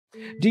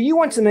Do you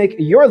want to make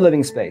your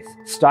living space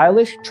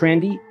stylish,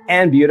 trendy,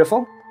 and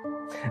beautiful?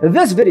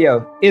 This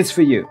video is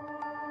for you.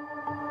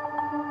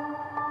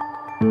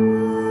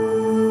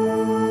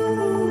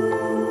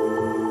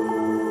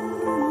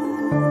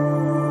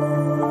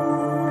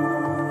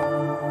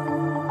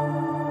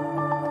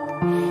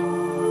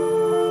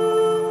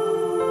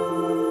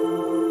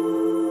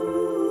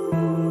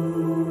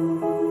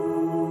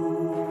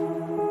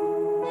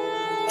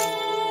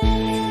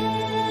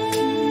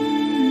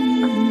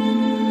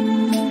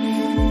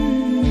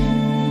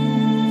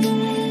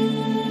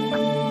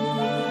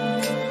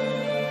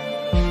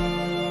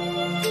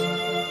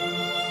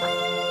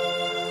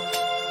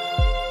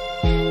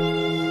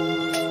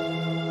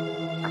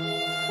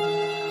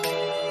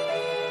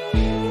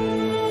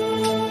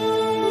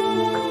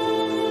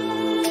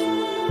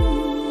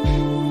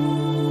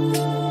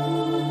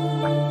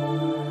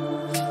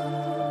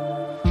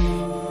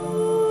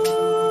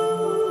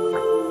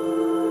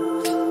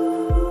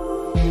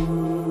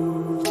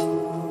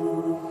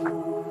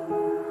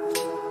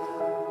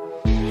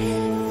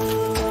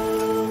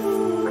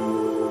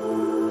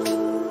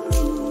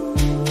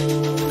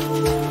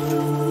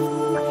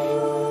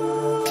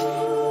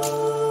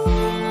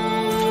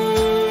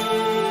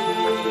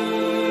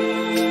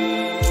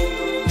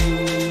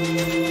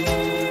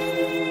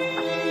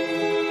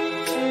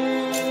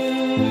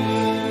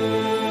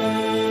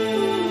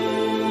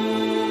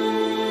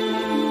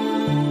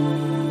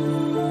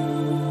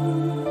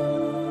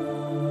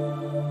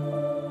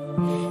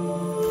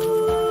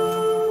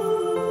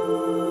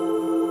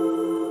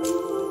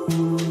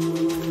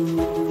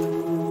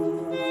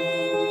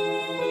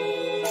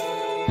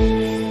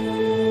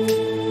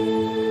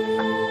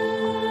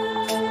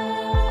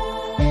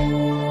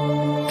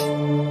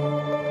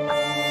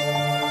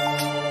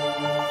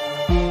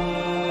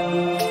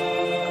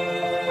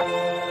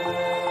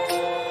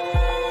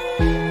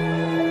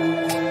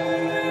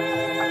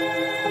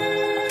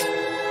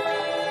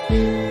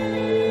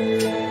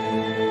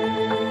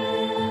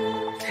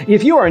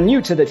 If you are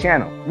new to the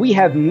channel, we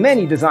have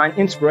many design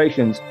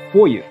inspirations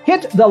for you.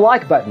 Hit the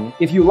like button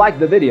if you like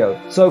the video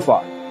so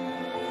far.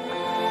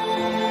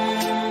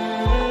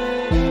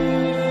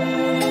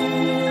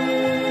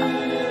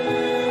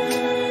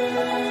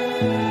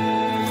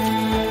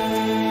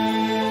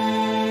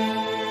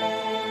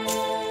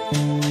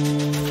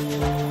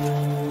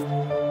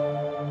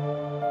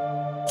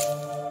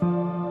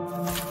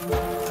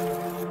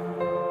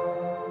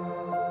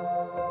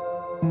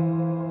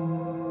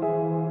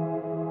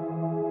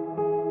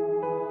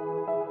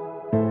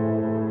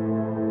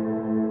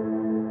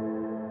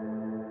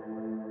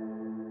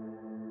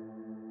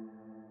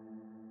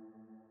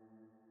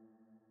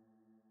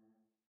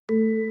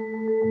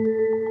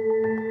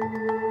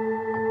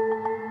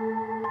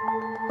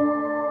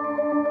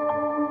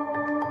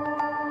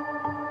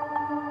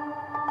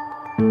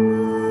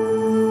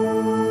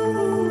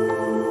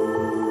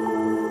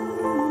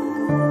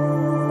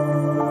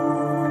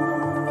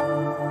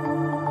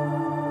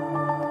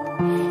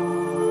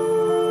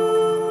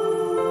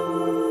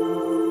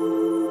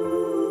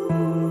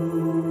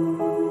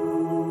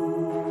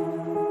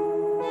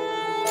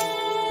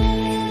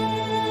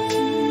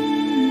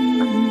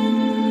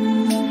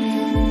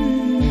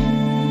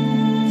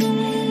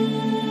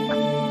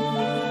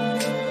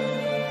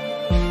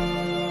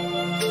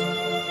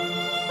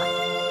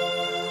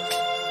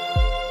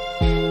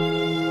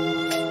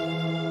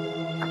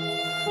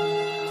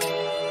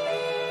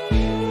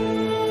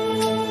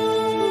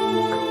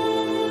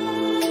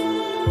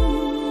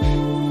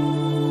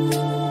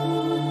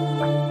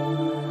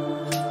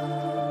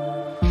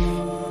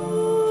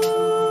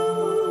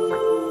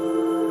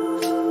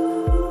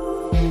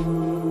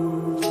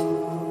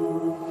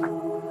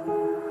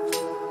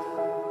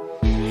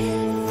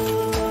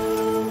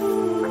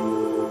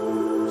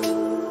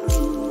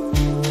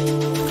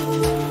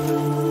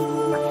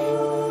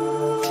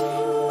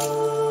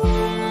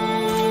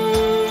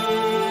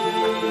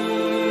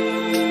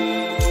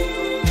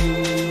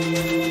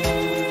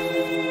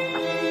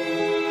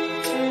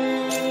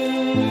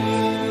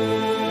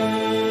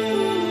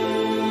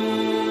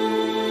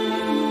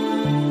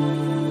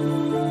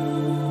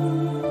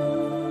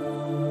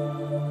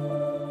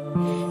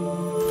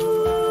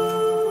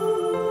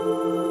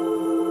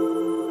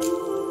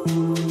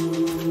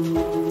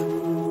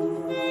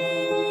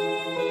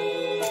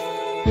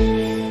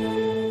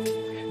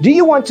 Do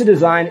you want to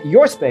design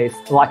your space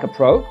like a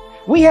pro?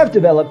 We have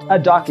developed a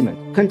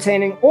document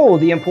containing all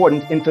the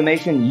important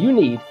information you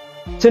need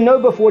to know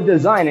before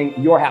designing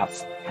your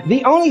house.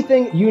 The only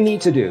thing you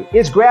need to do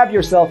is grab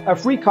yourself a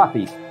free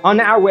copy on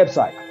our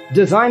website,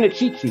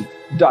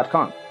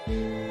 designacheatsheet.com.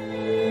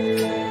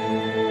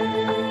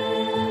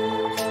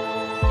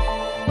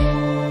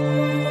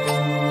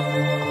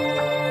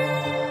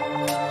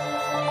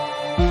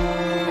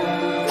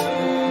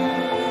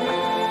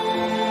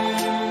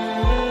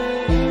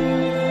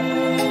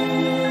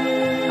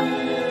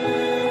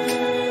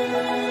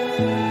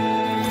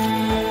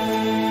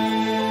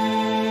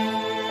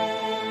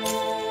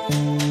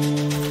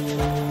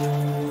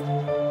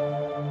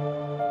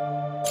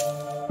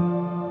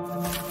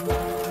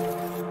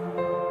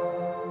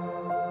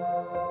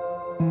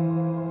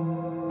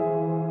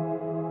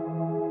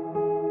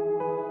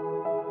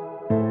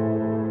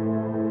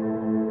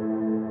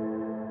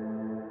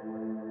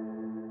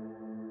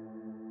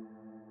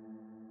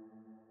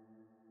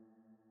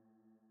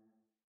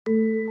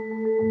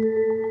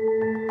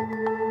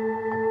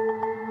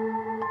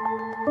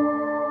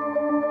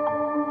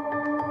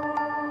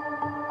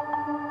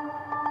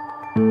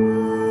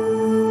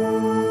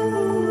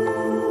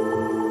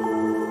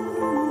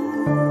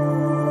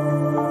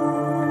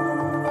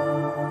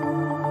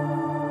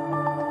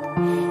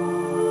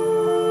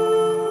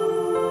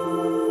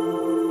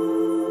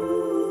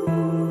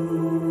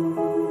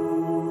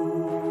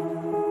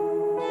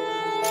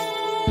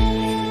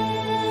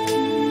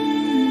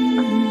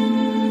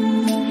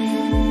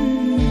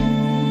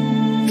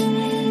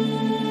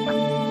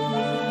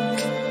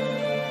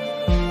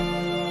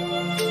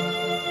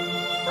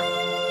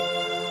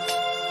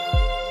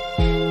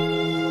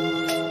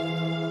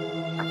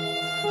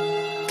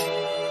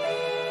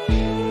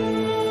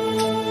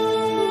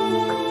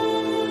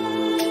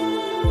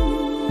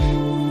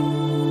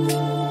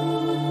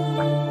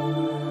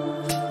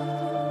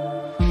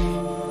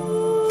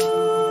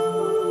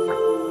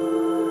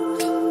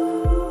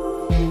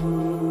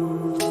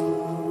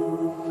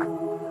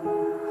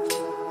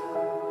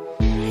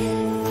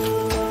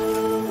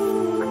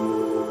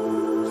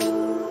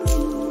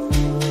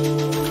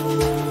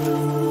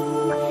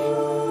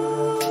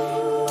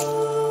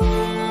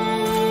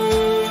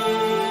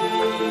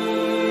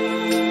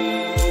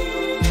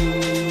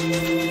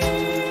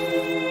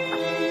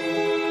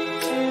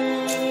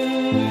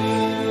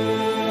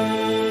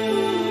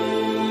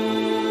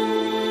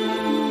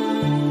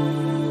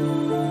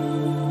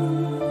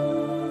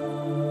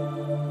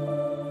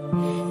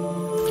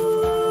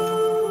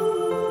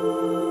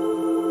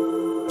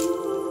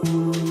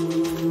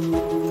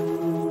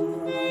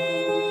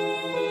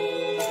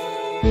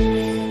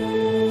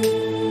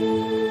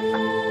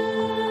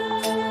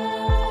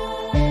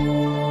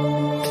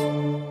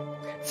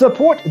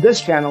 Support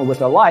this channel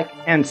with a like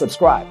and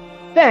subscribe.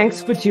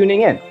 Thanks for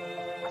tuning in.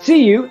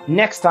 See you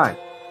next time.